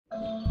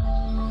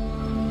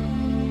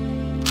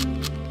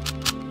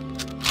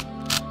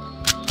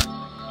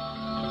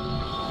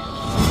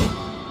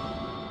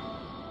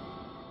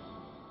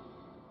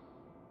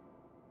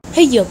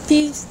Hey yo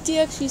peeps,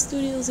 TXG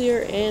Studios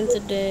here, and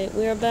today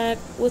we are back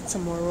with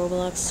some more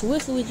Roblox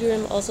with Luigi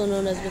Rim, also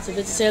known as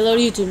Bitsy. Say hello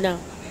to YouTube now.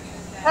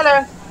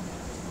 Hello.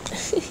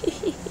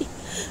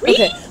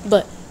 Okay,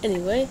 but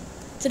anyway,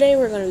 today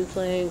we're going to be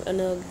playing a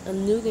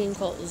new game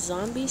called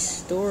Zombie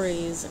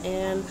Stories,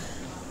 and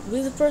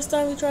this is the first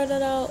time we tried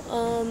that out.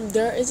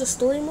 There is a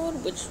story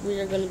mode, which we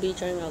are going to be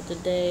trying out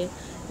today.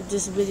 If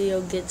this video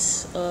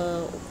gets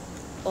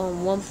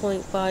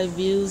 1.5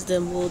 views,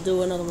 then we'll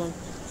do another one.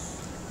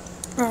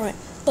 Alright,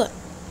 but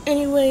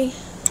anyway,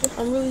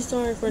 I'm really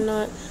sorry for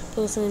not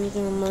posting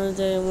anything on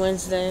Monday and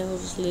Wednesday. We'll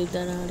just leave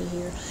that out of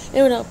here.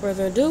 And without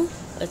further ado,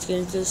 let's get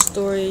into the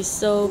story.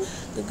 So,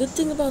 the good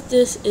thing about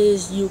this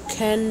is you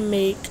can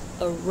make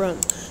a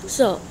room.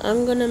 So,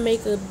 I'm gonna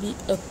make a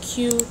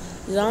queue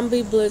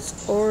Zombie Blitz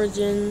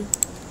Origin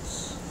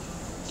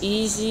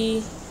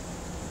Easy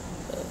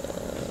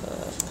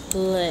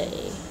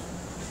Play.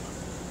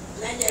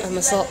 I'm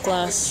assault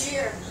class.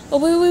 Oh,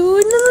 wait,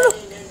 no.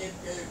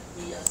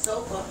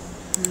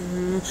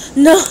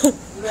 No.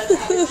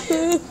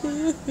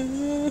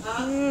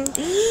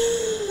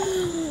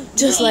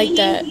 Just like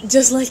that,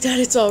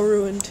 it's all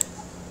ruined.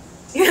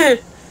 Okay.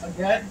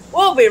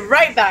 We'll be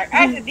right back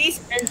after these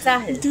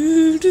inside.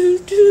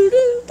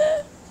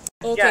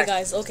 Okay,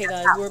 guys,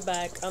 we're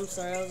back. I'm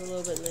sorry, I was a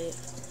little bit late.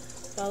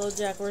 Follow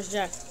Jack. Where's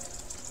Jack?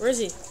 Where is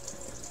he?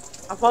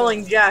 I'm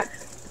following Jack.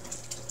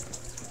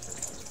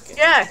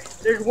 Jack,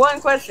 there's one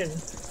question.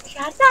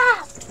 Shut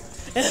up.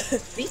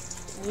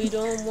 We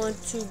don't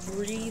want to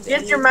breathe.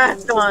 Get your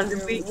mask on.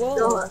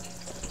 Whoa.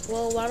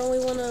 Well, why don't we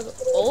want to?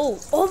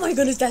 Oh my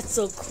goodness, that's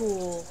so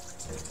cool.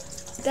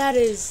 That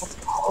is.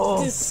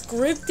 The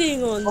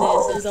scripting on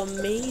this is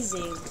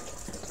amazing.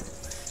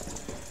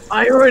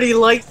 I already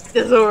like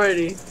this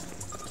already.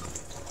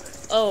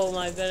 Oh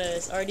my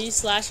goodness. Are these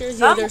slashers?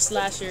 Yeah, they're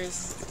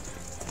slashers.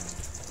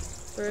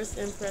 First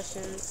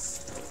impressions.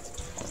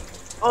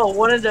 Oh,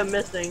 one of them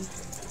missing.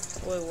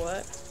 Wait,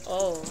 what?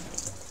 Oh.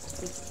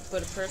 We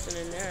put a person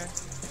in there.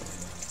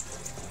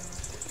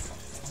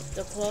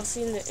 The claw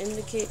seem to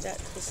indicate that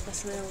the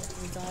specimen will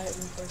die in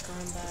first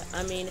combat.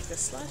 I mean, it's a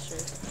slasher.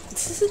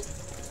 It's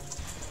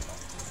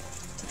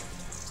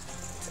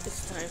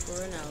time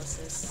for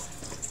analysis.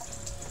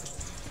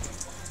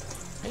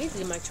 I need to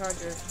get my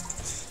charger.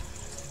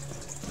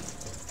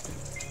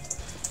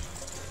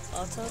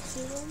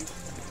 Autopsy room?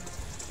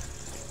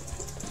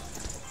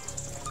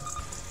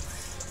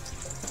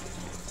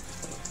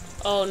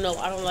 Oh no,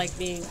 I don't like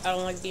being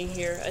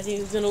here. I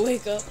think he's gonna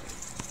wake up.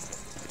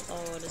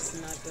 Oh, this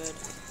is not good.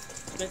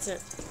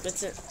 Vincent,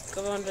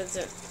 come on,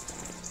 Vincent.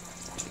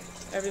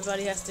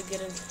 Everybody has to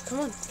get in. Come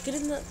on, get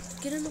in the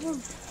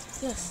room.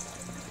 Yes.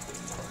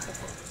 Okay.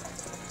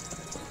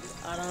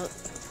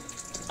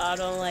 I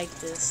don't like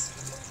this.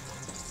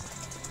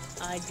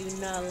 I do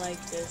not like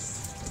this.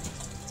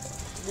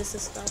 Is this a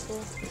stopper?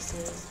 This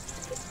is.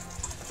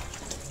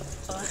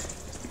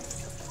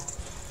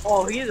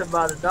 Oh, he's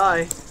about to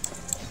die.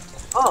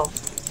 Oh.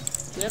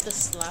 We have to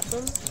slap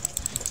him?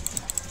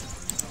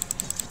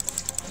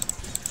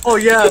 Oh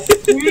yeah.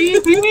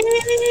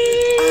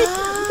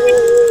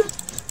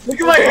 Look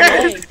at my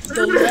head.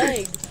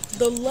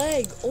 The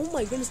leg. Oh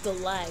my goodness, the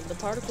lag. The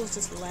particles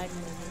just lag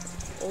moments.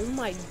 Oh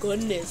my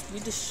goodness, we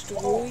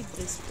destroyed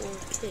this poor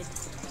kid.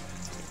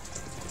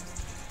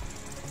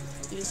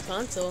 Use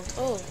console.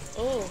 Oh,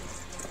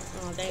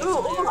 dang.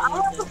 Ooh, I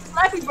want the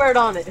Flappy Bird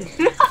on it.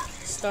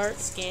 Start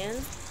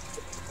scan.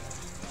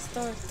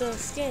 Start the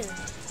scan.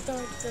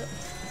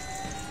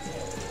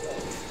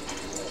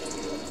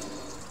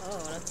 Oh,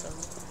 that's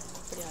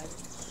pretty high.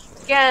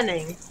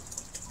 Scanning.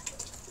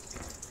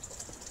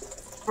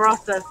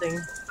 Processing.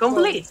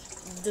 Complete.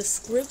 Well, the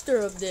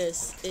descriptor of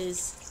this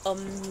is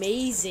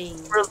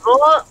amazing.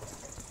 Result.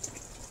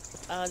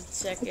 I'll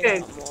check it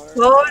out more.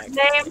 Code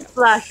name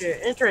Flasher.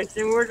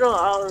 Interesting.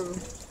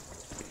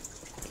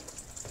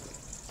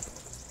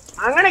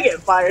 I'm gonna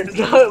get fired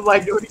by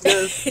doing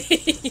this.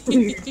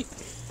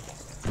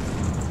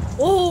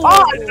 Oh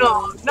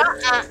no!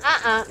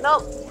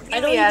 Nope. I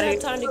don't even have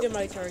time to get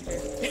my charger.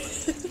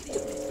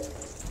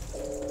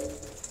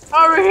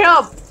 Hurry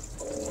up!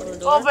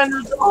 Open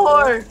the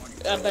door!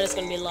 I bet it's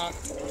gonna be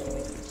locked.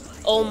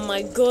 Oh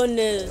my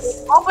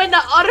goodness! Open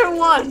the other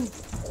one!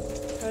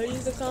 How do you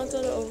use the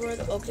console to override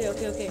it?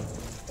 Okay.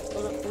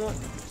 Come on.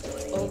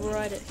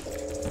 Override it.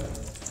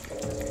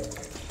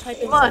 Type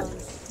in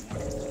sounds.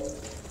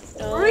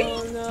 Oh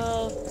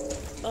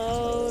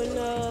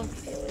no.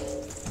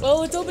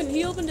 Oh, it's open.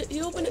 He opened it.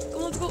 Come on,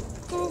 let's go.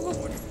 Go.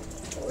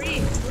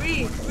 Free.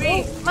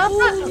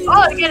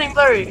 Oh, it's getting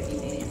blurry.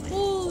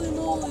 Holy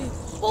moly.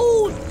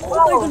 Oh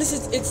my goodness,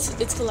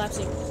 it's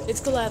collapsing. It's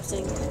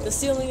collapsing. The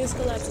ceiling is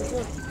collapsing.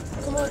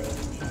 Come on.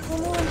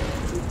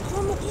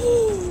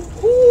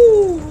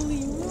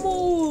 Holy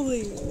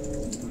moly.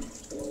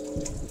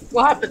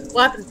 What happened?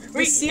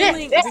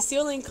 The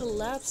ceiling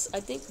collapsed, I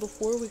think,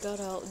 before we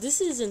got out.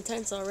 This is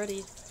intense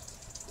already.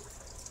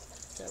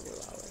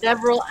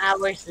 Several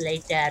hours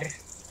later.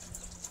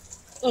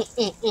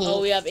 Oh,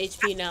 we have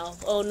HP now.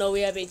 Oh no,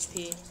 we have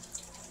HP.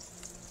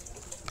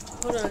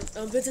 Hold on.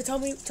 Vincent,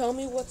 tell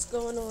me what's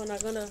going on. I'm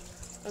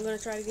gonna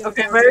try to get my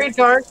Okay, charger. very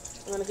dark.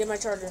 I'm gonna get my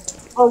charger.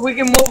 Oh, we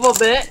can move a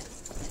bit,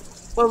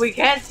 but we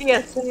can't see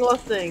a single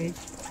thing.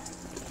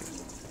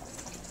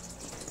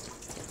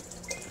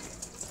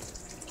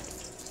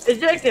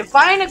 Ejected.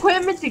 Find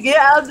equipment to get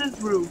out of this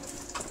roof.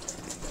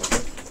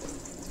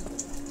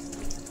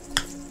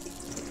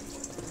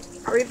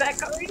 Hurry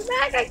back, I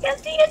can't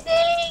see a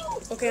thing!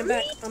 Okay, I'm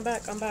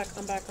back. I'm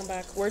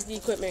back. Where's the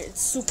equipment?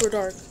 It's super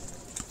dark.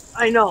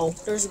 I know.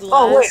 There's glass.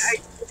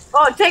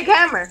 Oh, wait, take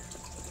hammer.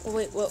 Oh,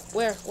 wait,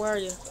 where are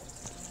you?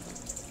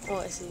 Oh,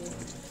 I see you.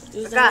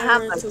 Use the got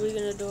hammer hammer. to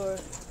weaken the door.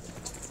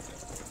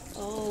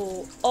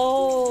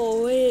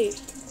 Oh, wait.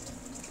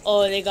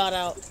 Oh, they got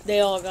out. They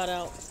all got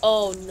out.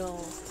 Oh,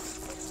 no.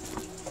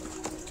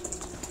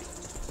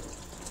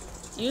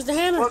 Use the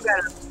hammer.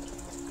 Okay.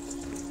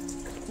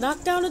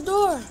 Knock down the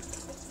door.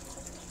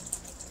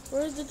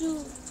 Where's the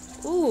dude?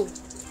 Ooh.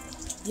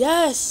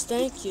 Yes,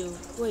 thank you.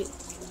 Wait.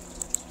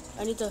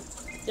 I need to...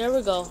 There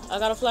we go. I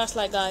got a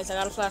flashlight, guys. I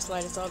got a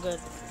flashlight. It's all good.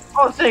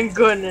 Oh, thank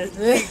goodness.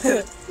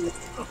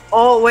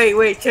 Oh,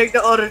 wait. Check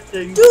the other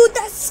thing. Dude,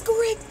 that's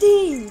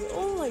scripting.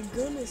 Oh, my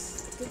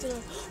goodness. Good to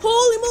know.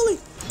 Holy moly.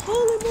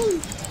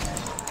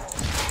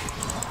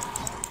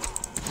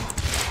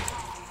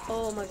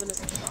 Oh, my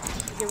goodness.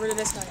 Get rid of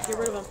this guy. Get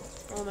rid of him.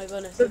 Oh, my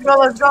goodness. Let's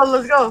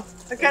go.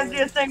 I can't see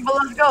a thing, but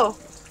let's go.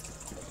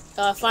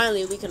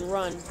 Finally, we can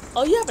run.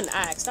 Oh, you have an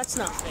axe. That's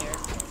not fair.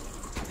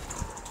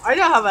 I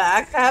don't have an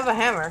axe. I have a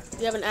hammer.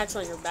 You have an axe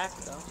on your back,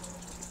 though.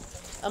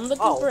 I'm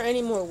looking for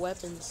any more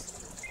weapons.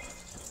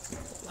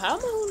 How am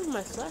I holding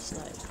my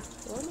flashlight?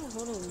 What am I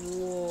holding?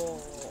 Whoa.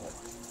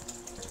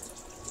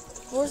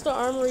 Force the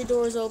armory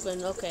doors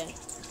open. Okay.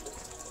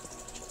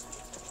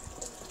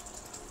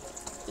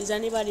 Is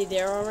anybody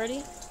there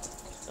already?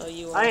 Oh,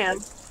 you are. I am.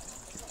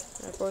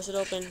 Alright, force it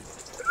open.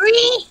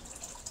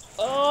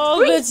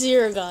 Oh, good to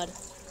hear, God.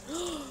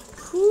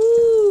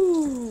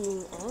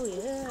 Whew. Oh,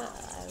 yeah.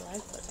 I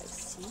like what I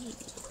see.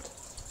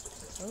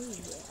 Oh,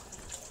 yeah.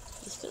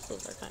 These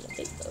pistols are kind of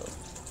big, though.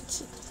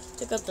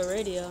 Pick up the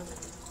radio.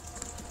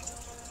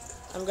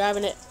 I'm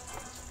grabbing it.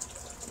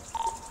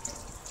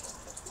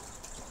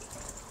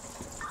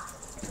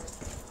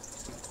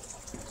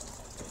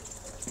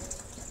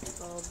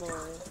 Oh,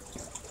 boy.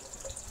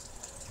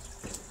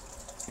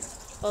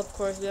 Of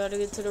course, we gotta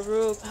get to the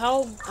roof.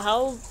 How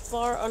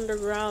far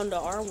underground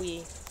are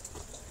we?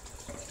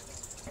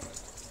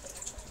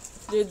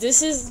 Dude,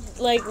 this is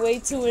like way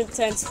too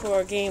intense for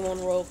a game on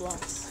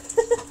Roblox.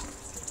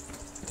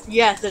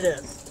 Yes, it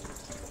is.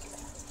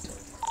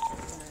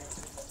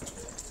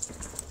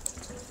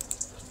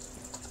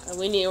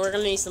 We're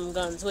gonna need some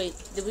guns. Wait,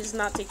 did we just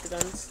not take the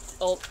guns?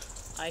 Oh,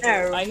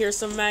 I hear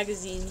some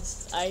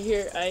magazines. I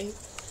hear.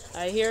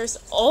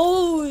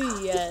 Oh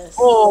yes.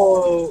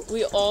 Oh.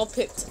 We all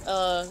picked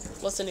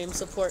what's the name?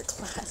 Support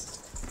class.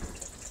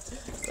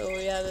 So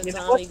we have a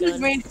Tommy gun.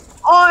 Mean?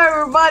 Oh,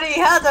 everybody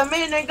has a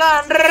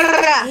minigun.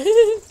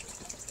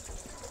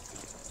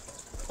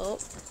 Oh,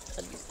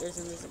 there's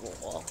an invisible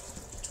wall.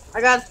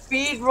 I got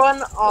speed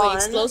run on. Wait,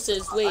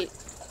 explosives. Wait,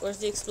 where's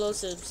the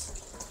explosives?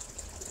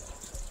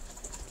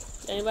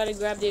 Anybody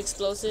grab the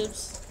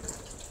explosives?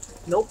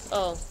 Nope.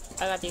 Oh,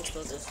 I got the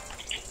explosives.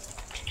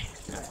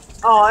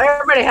 Oh,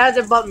 everybody has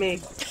it but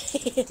me.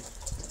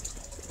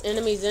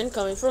 Enemies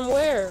incoming from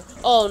where?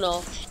 Oh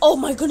no! Oh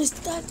my goodness!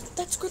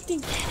 That's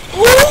scripting.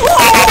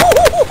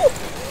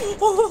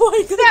 Oh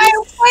my goodness!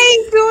 That's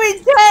way too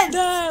intense.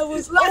 That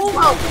was. Let's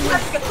go.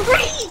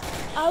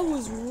 I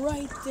was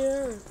right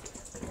there.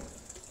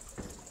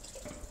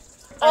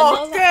 Okay.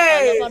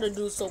 I love how the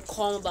dude's so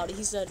calm about it.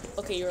 He said,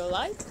 "Okay, you're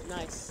alive.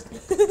 Nice."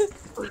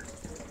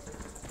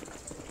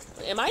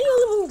 Am I the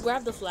only one who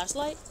grabbed the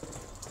flashlight?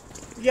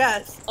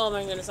 Yes. Oh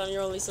my goodness! I'm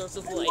your only source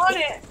of light.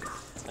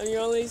 I'm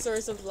your only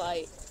source of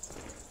light.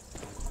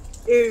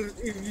 If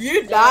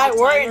you die,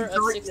 we're in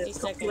of 60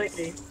 seconds.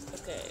 completely.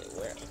 Okay,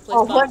 where?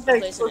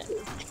 Placing it.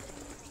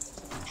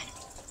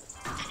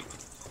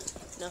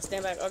 Now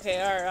stand back.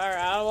 Okay, alright.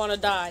 I don't want to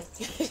die.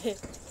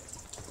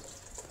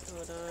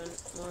 Hold on.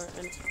 More.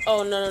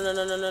 Oh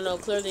no!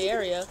 Clear the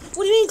area.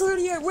 What do you mean clear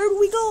the area? Where do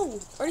we go?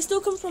 Are they still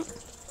coming from?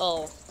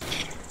 Oh.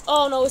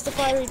 Oh no! It's the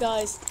fiery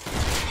guys.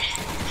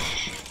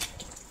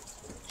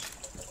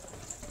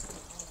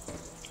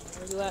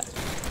 Where you at?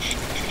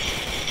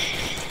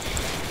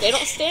 They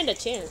don't stand a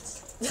chance.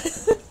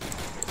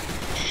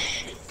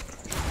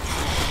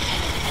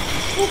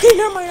 Okay,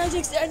 never mind. I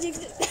jinxed it.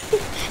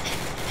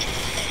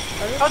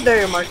 How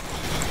dare you, Mark?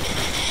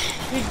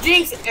 You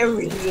jinx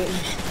everything.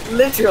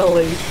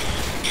 Literally.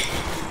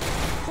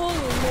 Holy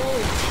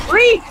moly.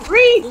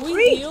 Read! Do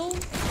we heal?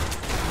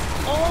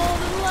 All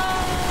the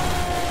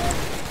life.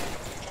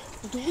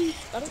 Do we?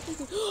 I don't think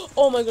we...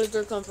 Oh my goodness,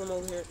 they're coming from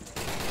over here.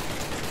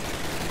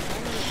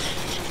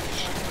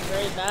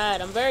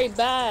 I'm very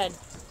bad.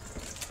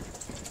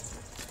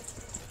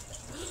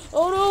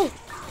 Oh no!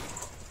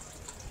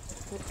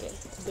 Okay,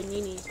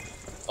 Benini.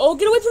 Oh,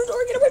 get away from the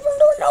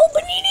door! No,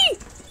 Benini!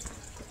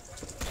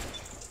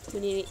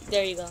 Benini,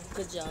 there you go.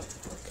 Good job.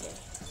 Okay.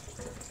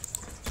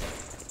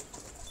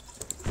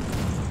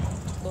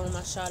 boom,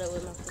 I shot it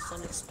with my pistol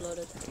and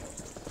exploded.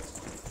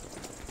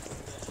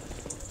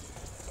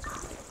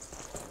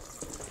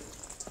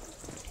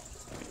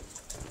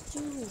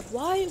 Dude,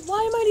 why am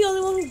I the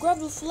only one who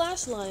grabbed the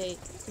flashlight?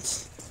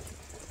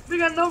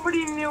 Because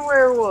nobody knew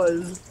where it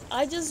was.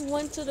 I just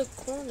went to the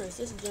corners.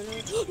 This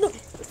generator.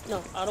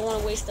 No, I don't want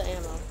to waste the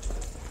ammo.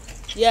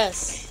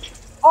 Yes.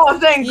 Oh,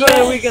 thank Yes.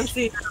 goodness we can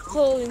see.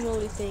 Holy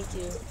moly, thank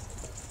you.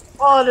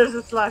 Oh, there's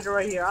a slasher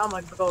right here. I'm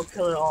gonna go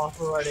kill it off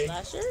already.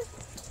 Slasher?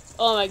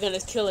 Oh my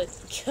goodness, kill it.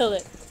 Kill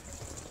it.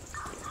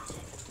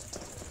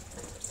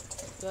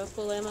 Do I have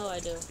full ammo? I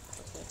do.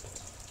 Okay.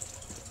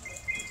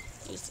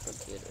 Use the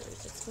computer.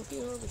 Is the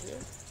computer over here?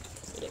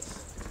 It is.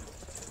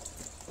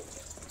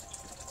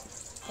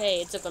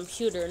 Hey, it's a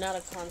computer, not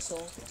a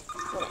console.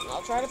 Hold on,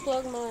 I'll try to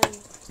plug my,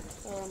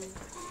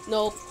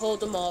 nope, hold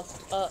them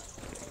off.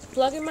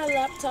 Plugging my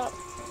laptop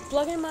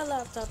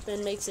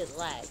in makes it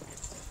lag.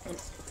 And,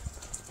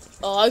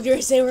 oh, I was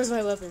gonna say, where's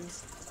my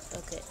weapons?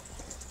 Okay.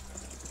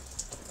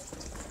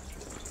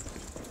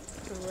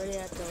 Where did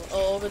I go?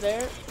 Oh, over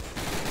there?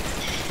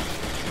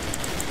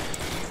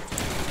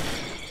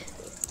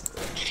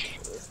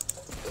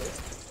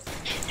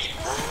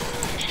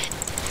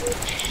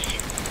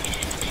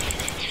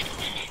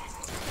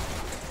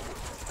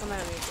 Come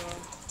at me, bro.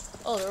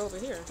 Oh, they're over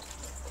here.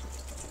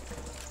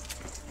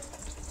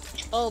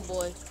 Oh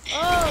boy.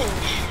 Oh!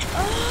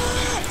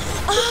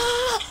 Ah!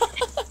 Ah!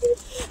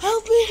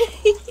 Help me!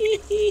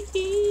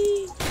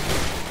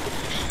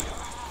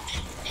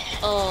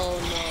 Oh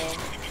no.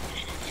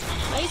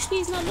 My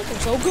HP is not looking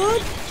so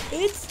good.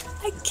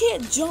 I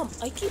can't jump.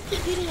 I keep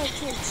repeating I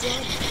can't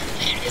jump.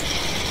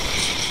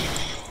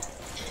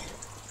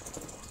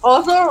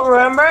 Also,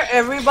 remember,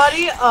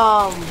 everybody,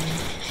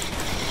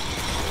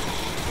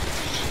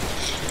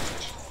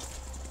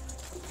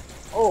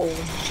 Oh.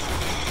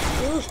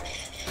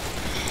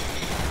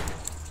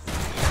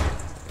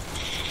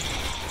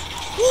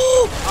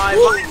 I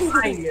might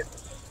find you.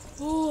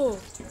 Oh.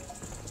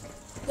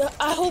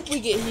 I hope we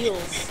get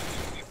heals.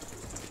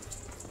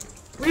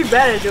 We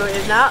better do it.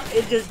 If not,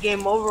 it's just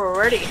game over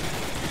already.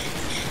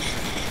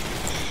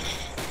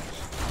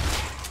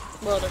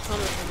 Well, they're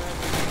coming from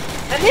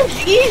everywhere. And it's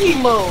easy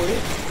mode.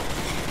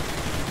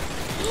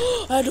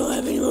 I don't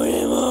have any more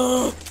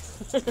ammo.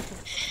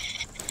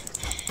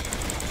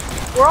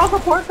 We're all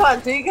support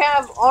cards, so you can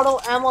have auto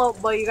ammo,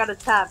 but you gotta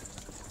tap.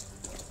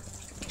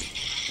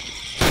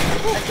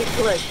 I can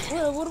click.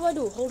 What do I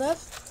do? Hold F?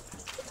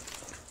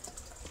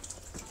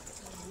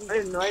 I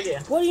have no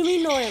idea. What do you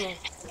mean no ammo?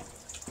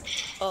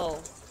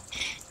 Oh.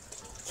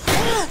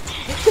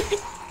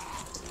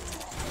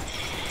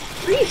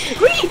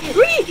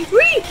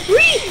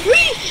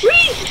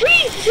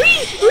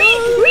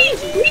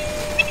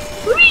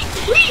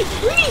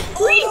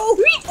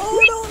 Oh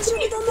no, I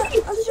should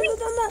have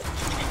done that.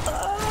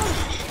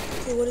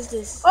 Okay, what is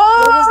this? Oh,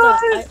 what was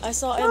that? I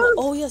saw ammo.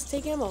 Oh yes,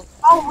 take ammo.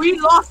 Oh, we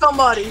lost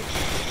somebody.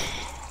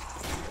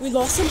 We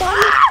lost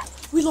somebody?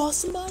 We lost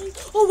somebody?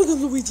 Oh my god,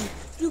 Luigi.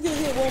 You get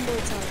hit one more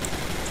time.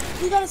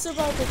 We gotta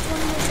survive for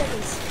 20 more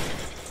seconds.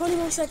 20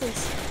 more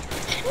seconds.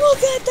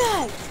 Look at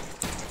that!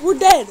 We're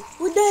dead!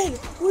 We're dead!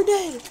 We're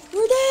dead!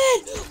 We're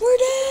dead! We're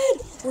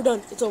dead! We're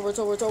done. It's over. It's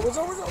over. It's over. It's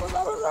over. It's over. It's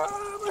over. It's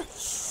over.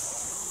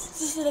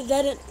 This is a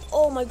dead end.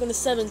 Oh my goodness.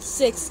 7,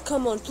 6.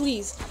 Come on,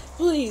 please.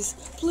 Please.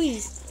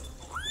 Please.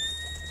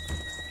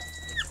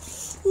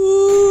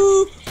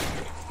 Ooh.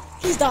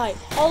 Please die.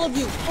 All of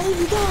you. All of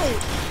you die.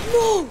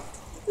 No.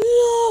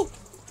 No.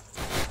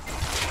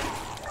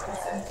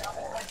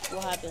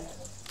 What happened?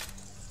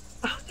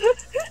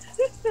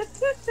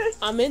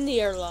 I'm in the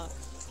airlock.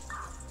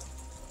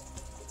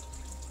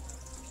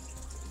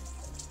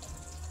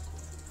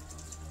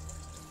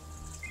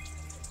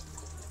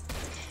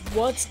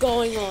 What's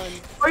going on?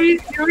 Are you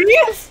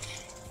serious?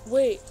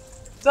 Wait.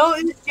 So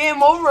it's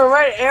game over,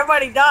 right?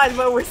 Everybody dies,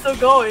 but we're still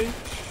going.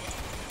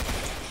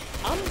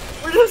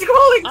 We're just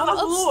crawling I'm on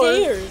the floor.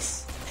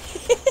 upstairs.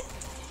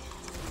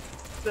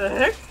 The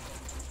heck?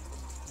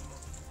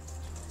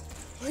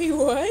 Wait,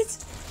 what?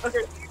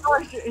 Okay.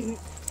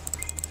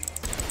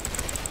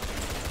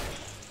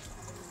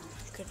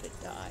 Could have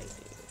died,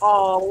 dude.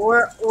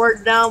 Oh,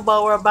 we're down,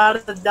 but we're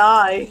about to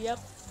die. Yep.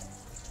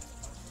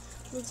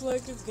 Looks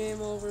like it's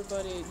game over,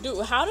 buddy.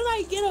 Dude, how did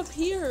I get up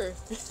here?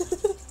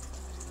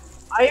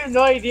 I have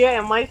no idea.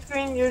 In my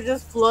screen, you're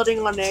just floating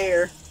on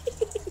air.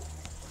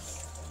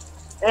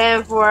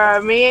 And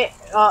for me,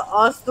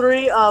 us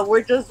three,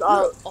 we're just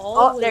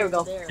oh, there we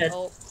go. There.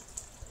 Oh,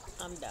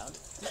 I'm down.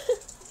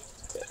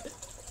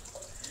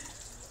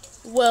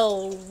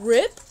 Well,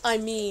 rip. I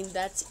mean,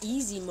 that's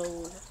easy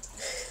mode.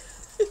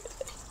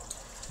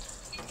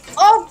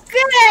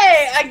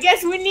 Okay, I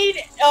guess we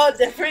need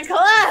different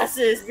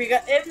classes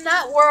because if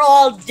not, we're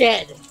all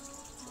dead.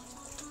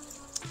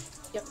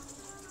 Yep.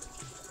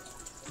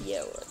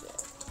 Yeah, we're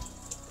dead.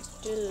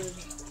 Dude,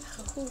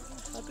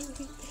 how do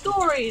we?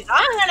 Stories.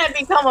 I'm gonna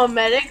become a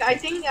medic. I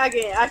think I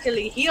can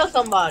actually heal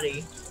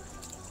somebody.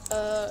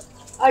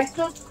 I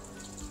still.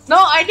 No,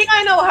 I think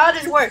I know how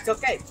this works.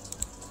 Okay,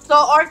 so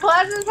our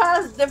classes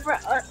has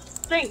different.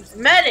 things.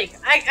 Medic,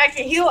 I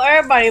can heal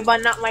everybody,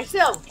 but not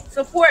myself.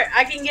 Support,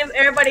 I can give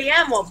everybody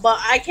ammo, but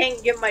I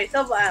can't give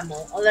myself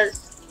ammo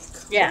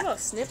unless, yeah. What about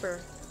Snipper?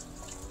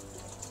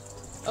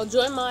 Oh,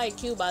 join my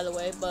IQ, by the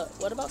way, but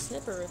what about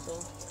Snipper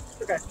Rifle?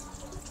 Okay.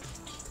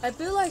 I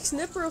feel like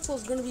Snipper Rifle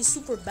is gonna be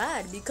super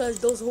bad because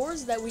those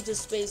hordes that we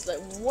just faced, like,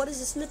 what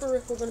is a Snipper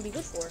Rifle gonna be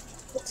good for?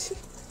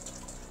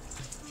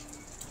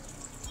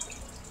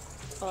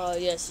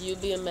 Yes, you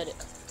be a medic.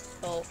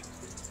 Oh.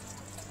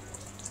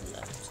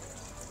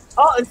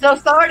 Oh, it's still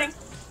starting.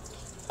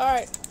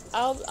 Alright,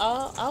 I'll be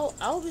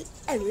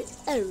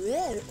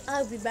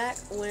back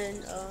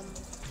when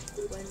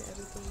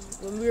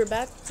we're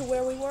back to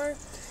where we were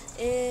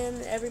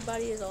and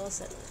everybody is all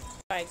set.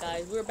 Alright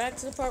guys, we're back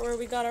to the part where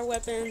we got our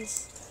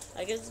weapons.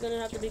 I guess it's gonna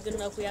have to be good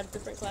enough. We have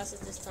different classes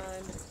this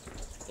time.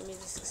 Give me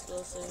this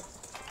explosive.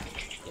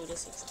 Give me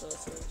this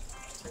explosive.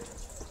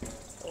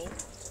 Oh.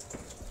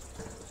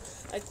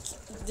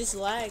 This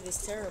lag is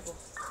terrible.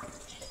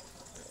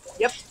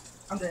 Yep,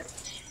 I'm dead.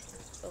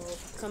 Oh,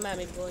 come at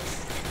me, boys.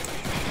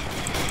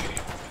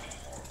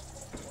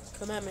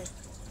 Come at me.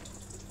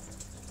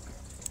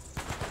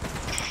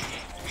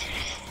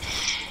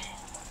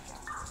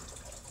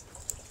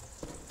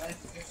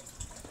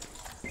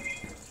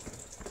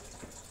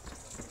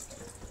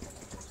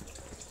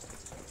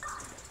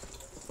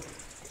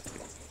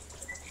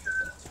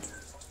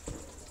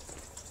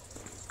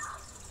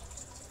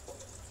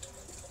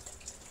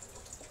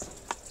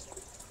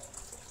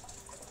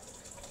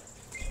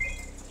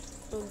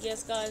 Well,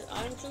 yes, guys,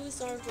 I'm truly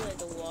sorry for like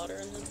the water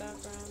in the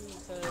background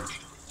because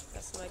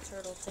that's my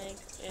turtle tank,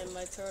 and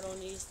my turtle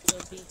needs to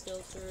be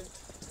filtered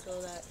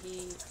so that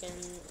he can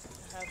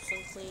have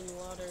some clean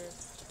water,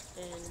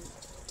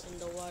 and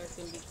the water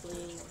can be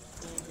clean,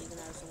 and he can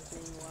have some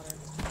clean water.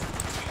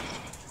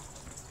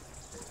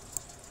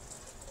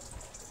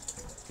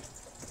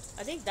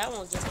 I think that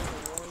one's just like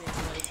a warning,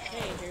 like,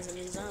 hey, here's a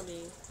new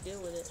zombie,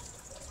 deal with it.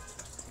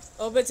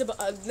 Oh, but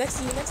it's next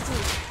to you, next to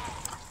you.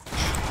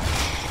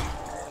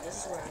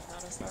 This is where I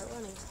gotta start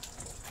running.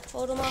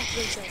 Hold him off,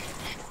 Vincent.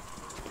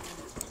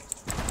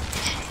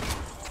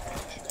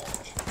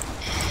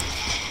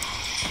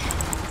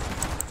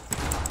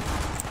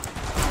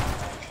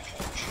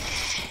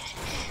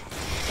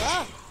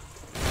 Ah!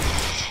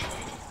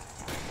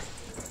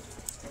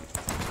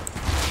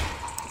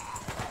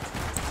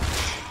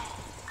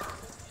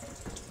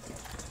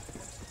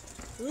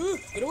 Ooh,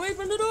 get away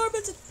from the door,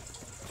 Vincent!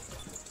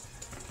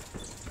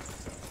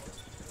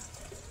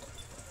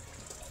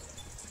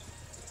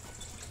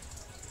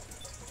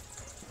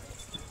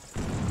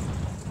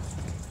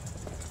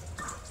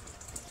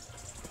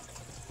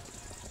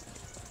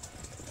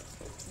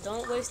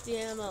 Don't waste the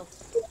ammo.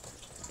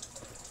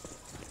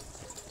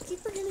 I keep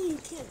forgetting you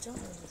can't jump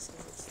on this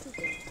one. It's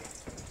stupid.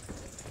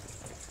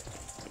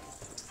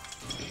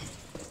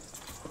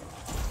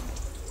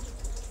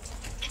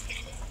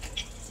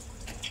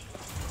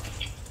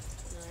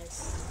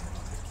 Nice.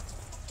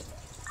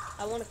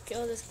 I want to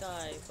kill this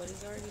guy, but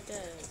he's already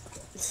dead.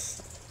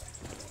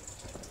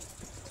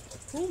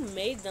 Who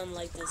made them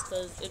like this?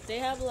 Because if they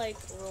have like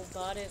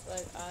robotic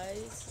like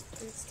eyes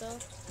and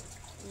stuff,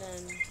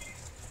 then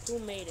who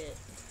made it?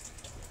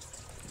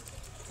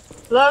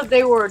 Plus,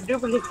 they were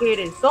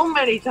duplicated so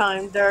many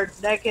times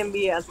that can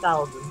be 1,000.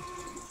 Now,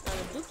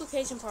 the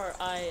duplication part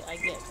I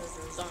get because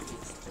they're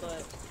zombies,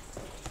 but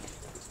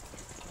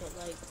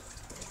like,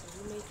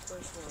 who made the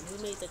first one? Who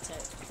made the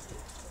tech?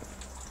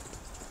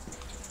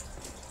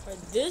 But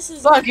this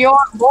is. Look, you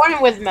aren't born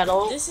with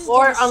metal, This is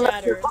or gonna unless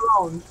shatter. you're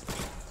bound.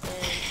 And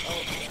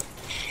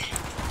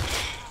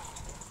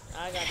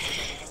I got you.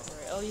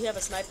 Right. Oh, you have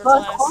a sniper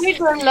But class. only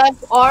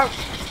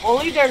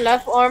their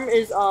left arm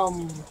is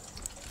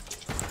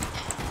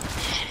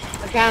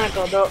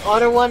mechanical. The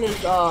other one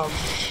is not.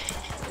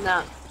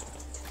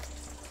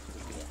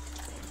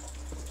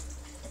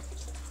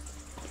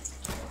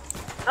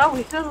 Oh,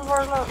 we still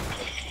have up.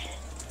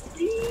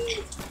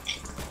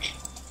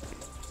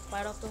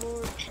 Fight off the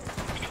horde.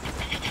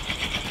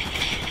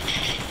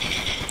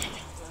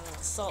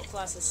 Assault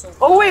class is so.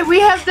 Oh wait, we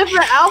have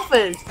different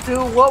outfits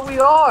to what we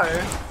are.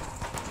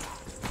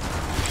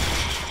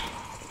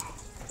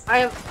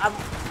 I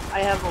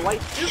have a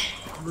white suit.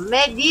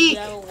 Medic. You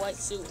have a white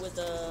suit with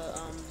a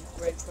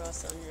red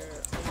cross on your.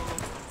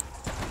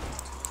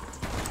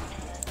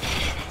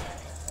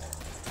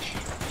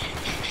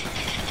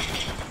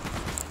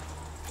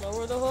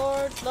 Lower the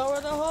horde!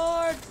 Lower the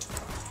horde!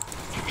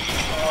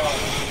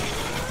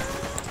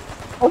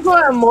 Also,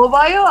 in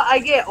mobile, I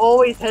get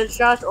always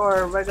headshots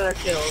or regular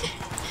kills.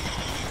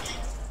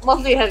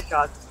 Mostly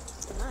headshots.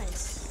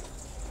 Nice.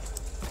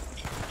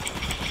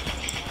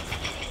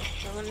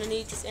 I'm gonna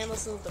need this ammo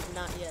soon, but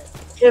not yet.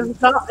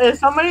 If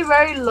somebody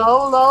very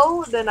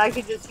low, then I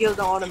can just heal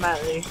them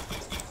automatically.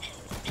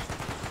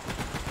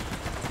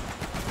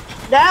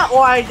 That,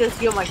 or I just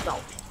heal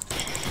myself.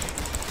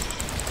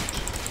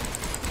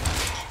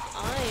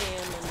 I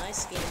am a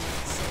nice gamer,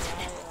 so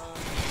I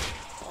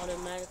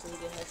automatically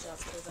get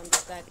headshots because I'm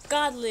just that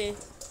godly.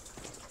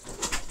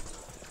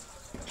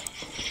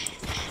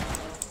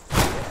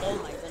 Oh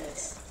my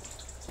goodness.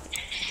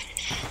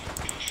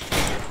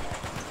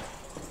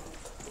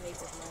 hate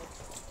this map.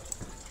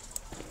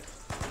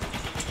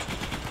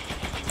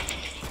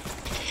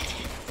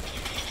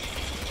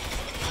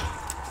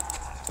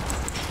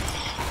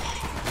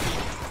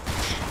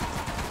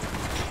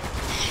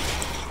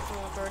 Come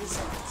on, 30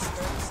 seconds.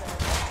 30 seconds.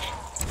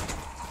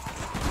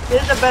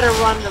 This is a better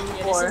run than Yeah,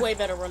 before. this is a way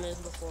better run than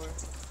before.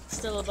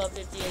 Still above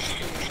 50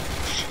 HP.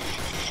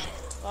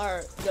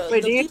 Alright,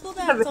 the people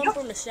that come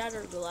from the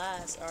shattered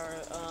glass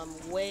are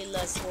way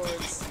less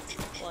hordes.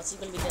 Well, it's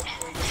gonna be dead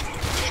for this.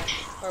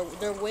 Or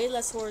they're way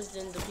less hordes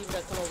than the people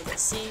that come over there.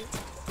 See?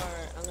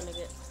 Alright, I'm gonna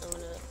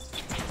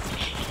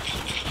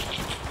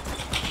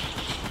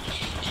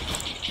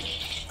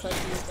cut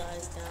these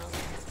guys down.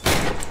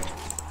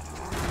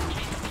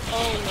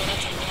 Oh no,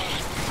 that's a lot.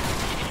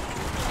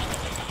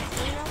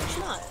 No, it's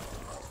not.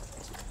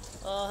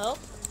 Help?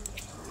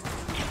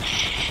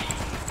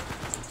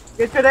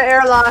 Get to the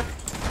airlock.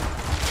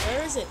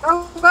 Where is it?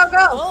 Go, go,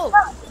 go. Oh.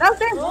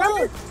 That's it.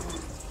 Oh.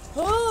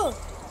 Oh.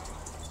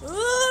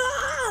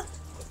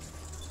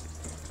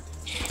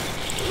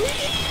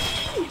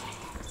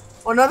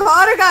 Oh, no, the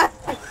other guy.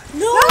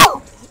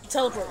 No.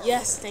 Teleport.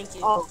 Yes, thank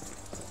you. Oh.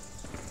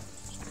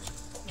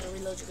 Now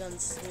reload your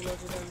guns. Reload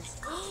your guns.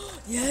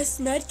 Yes,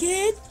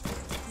 medkit.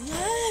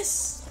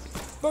 Yes.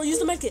 Bro, use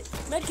the medkit.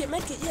 Medkit,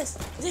 medkit. Yes.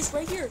 This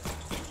right here.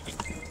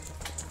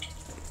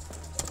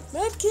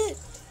 Medkit.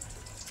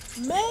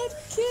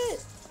 Medkit.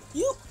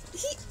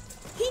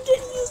 He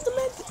didn't use the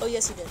medkit. Oh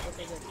yes, he did.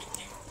 Okay, good.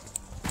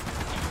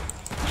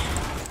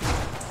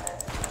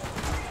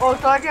 Oh,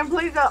 so I can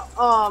place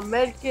a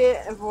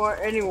medkit for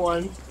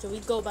anyone. Can we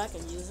go back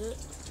and use it?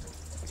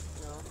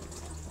 No.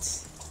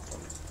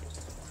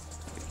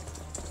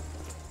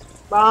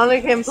 But I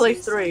only can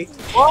place 3.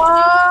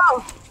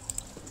 Whoa!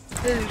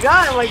 This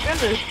guy, my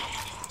goodness.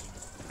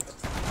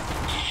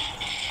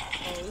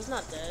 Oh, he's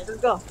not dead.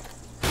 Let's go.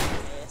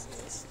 Yes, he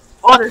is.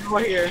 Oh, there's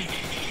one here.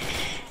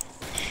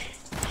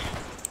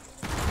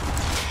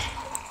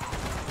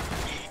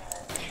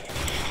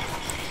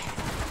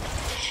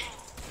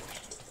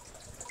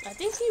 I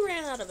think he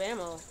ran out of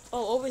ammo.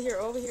 Oh, over here,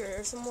 over here.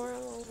 There's some more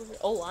ammo over here.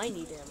 Oh, I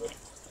need ammo.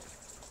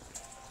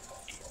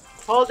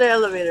 Hold the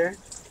elevator.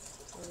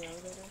 Oh, the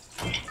elevator.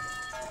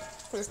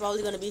 There's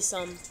probably gonna be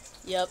some.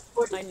 Yep,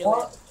 I knew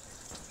it.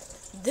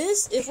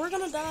 This, if we're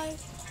gonna die,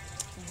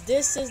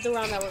 this is the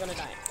round that we're gonna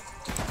die.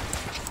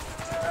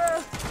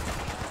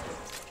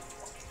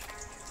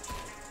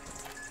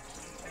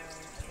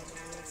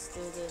 Let's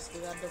do this. We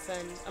gotta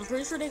defend. I'm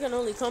pretty sure they can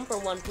only come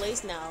from one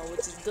place now,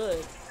 which is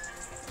good.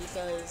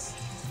 Because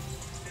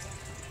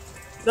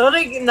No,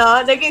 they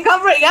can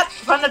cover it. Yep,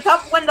 from the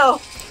top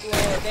window.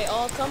 well, they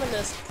all come in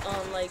this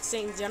like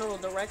same general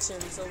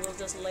direction, so we'll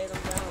just lay them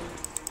down.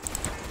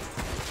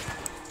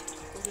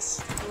 We'll just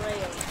spray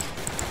them.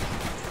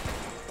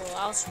 Well,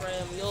 I'll spray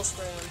him. You'll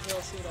spray him.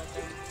 He'll shoot at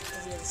them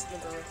because he has a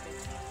sniper rifle.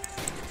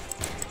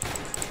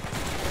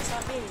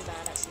 Stop being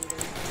bad at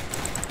shooting.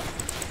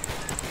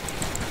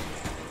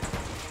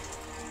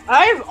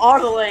 I have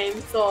auto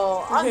aim,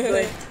 so I'm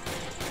good.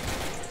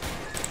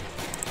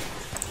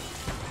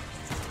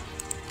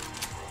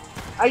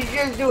 I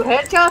just do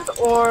headshots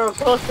or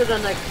close to the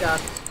next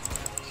shot?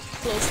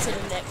 Close to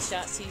the next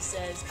shots, he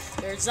says.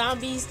 They're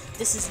zombies.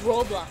 This is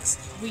Roblox.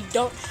 We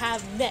don't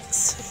have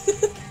necks.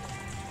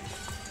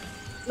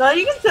 No,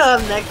 you can still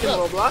have necks in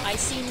Look, Roblox. I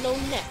see no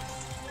neck.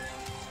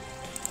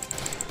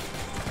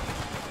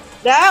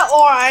 That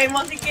or I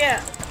must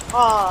get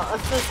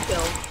assist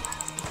kill.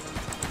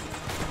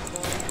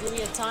 Give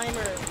me a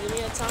timer. Give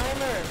me a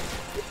timer.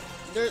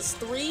 There were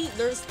 3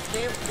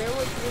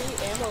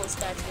 ammos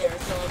back there,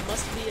 so it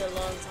must be a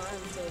long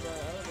time till the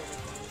elevator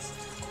comes.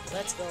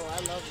 Let's go. I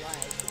love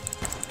lag.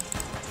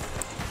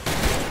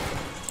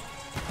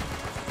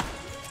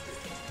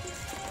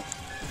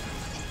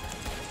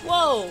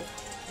 Whoa!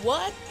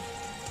 What?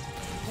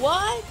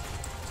 What?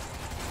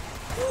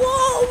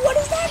 Whoa! What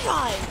is that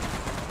guy?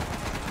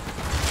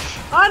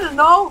 I don't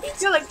know.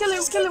 Kill it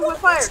with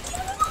fire.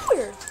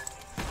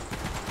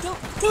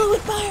 Kill it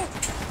with fire.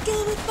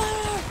 Kill it with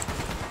fire.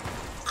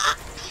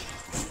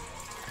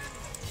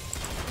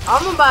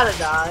 I'm about to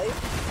die.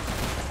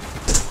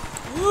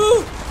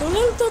 Woo! Don't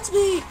let him touch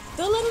me!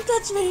 Don't let him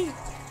touch me!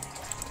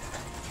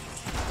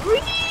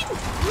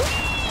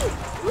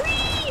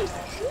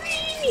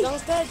 He's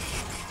almost dead.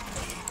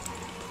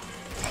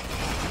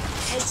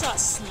 Headshot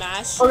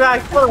smash. Oh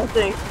god, kill this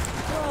thing.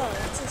 Oh,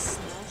 that's a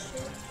smash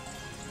hit.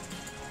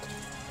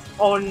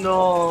 Oh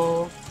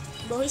no.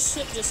 Bro, his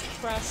ship just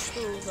crashed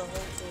through the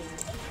whole thing.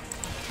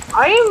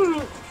 I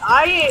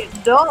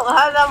don't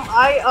have them.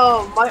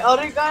 My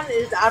other gun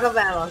is out of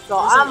ammo, so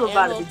There's I'm an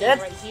about to ammo be thing dead.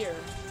 right here.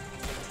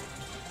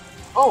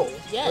 Oh,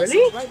 Yes, really?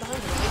 it's right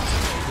behind you.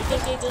 You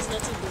think they just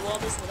let you do all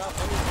this without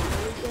any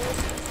ammo repairs?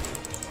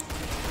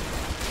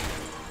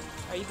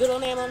 Are you good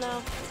on ammo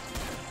now?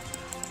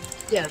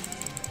 Yes.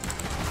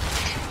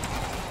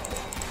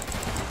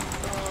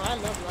 Oh, I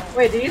love life.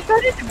 Wait, did you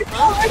start the video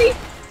already?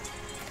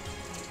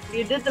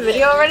 You did the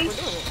video already? We're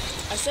doing it.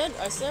 I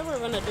said we're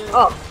gonna do it.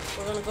 Oh.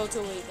 We're gonna go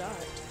till we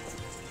die.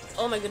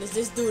 Oh my goodness,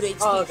 this dude HP.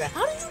 Oh, okay.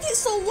 How did you get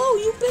so low?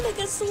 You've been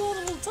against the wall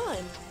the whole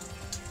time.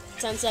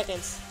 10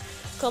 seconds.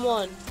 Come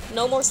on.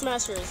 No more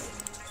smashers.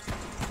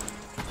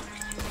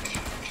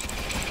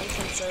 I'm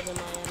conserving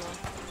my ammo.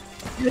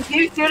 Just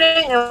keep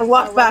shooting and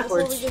walk Right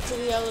backwards. before we get to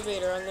the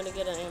elevator, I'm gonna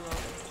get an ammo.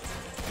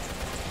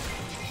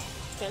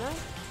 Can I?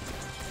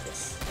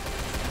 Yes.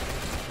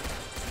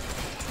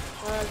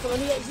 Alright, come on,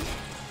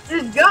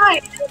 This guy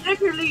is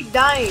literally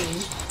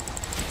dying.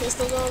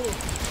 Pistols only.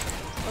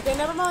 Okay,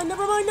 never mind.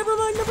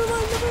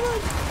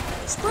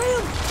 Spray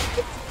him!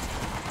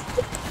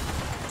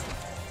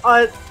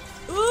 Gotta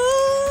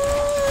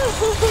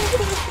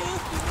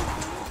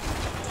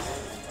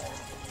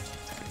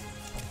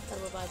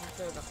revive him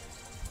third.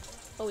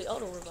 Oh, we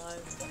auto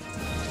revive.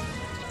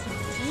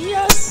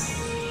 Yes!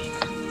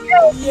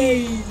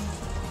 Yay!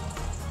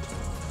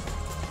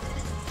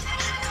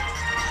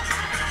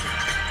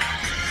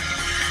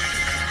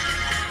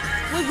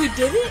 Wait, we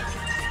did it?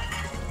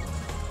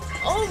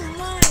 Oh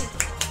my!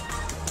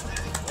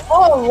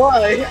 Oh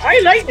my,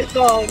 I like this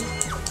song.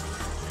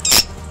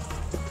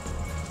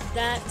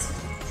 That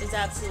is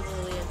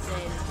absolutely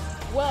insane.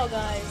 Well,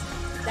 guys,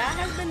 that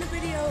has been the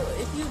video.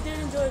 If you did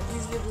enjoy it,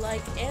 please leave a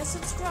like and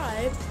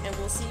subscribe, and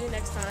we'll see you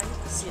next time.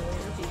 See you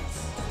later,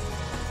 peace.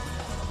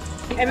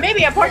 And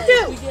maybe a part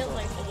 2. We get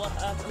like what?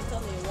 I'm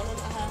telling you,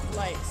 1.5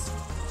 likes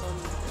on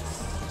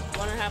this.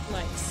 1.5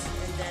 likes,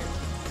 and then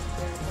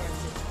we're part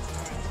 2.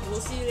 Alright,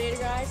 we'll see you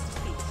later, guys.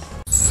 Peace.